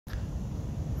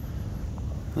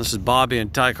This is Bobbie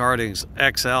and Tyke Harding's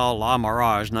XL La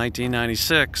Mirage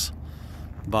 1996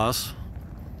 bus.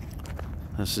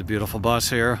 This is a beautiful bus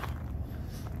here.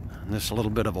 And this is a little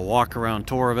bit of a walk around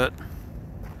tour of it,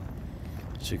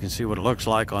 so you can see what it looks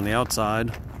like on the outside.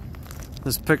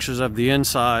 This is pictures of the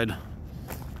inside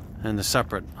and the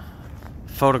separate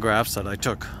photographs that I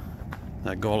took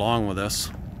that go along with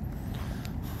this.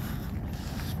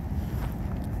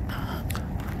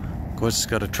 Of course, it's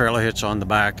got a trailer hitch on the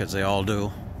back, as they all do.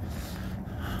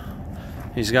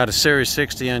 He's got a Series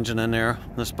 60 engine in there.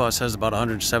 This bus has about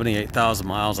 178,000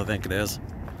 miles, I think it is.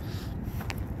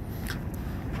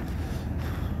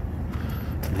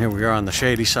 And here we are on the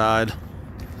shady side,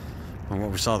 on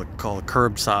what we call the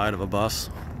curb side of a bus.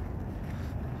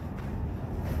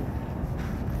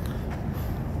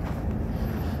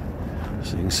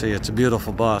 So you can see it's a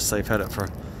beautiful bus. They've had it for,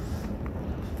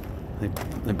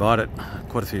 they bought it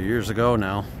quite a few years ago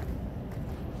now.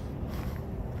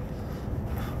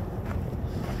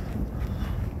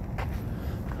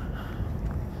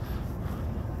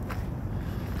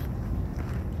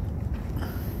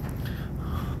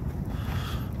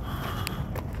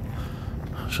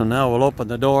 So now we'll open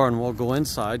the door and we'll go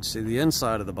inside, see the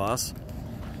inside of the bus.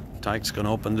 Tyke's going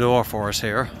to open the door for us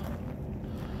here.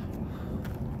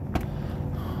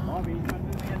 Bobbie, he's going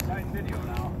to do the inside video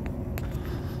now.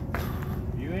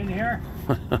 You in here?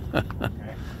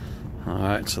 Okay.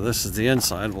 Alright, so this is the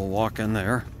inside. We'll walk in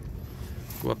there.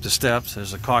 Go up the steps.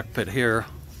 There's a cockpit here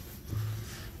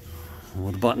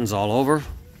with buttons all over.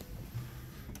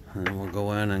 And then we'll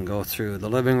go in and go through the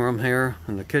living room here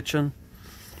and the kitchen.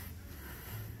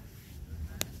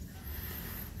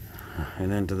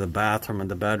 And into the bathroom and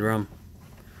the bedroom.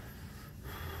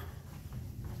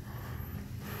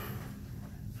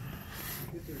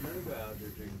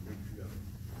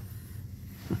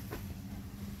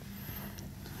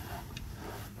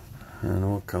 And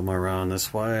we'll come around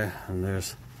this way, and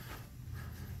there's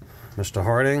Mr.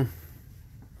 Harding.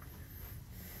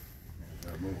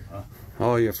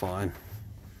 Oh, you're fine.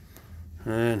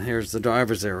 And here's the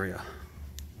driver's area.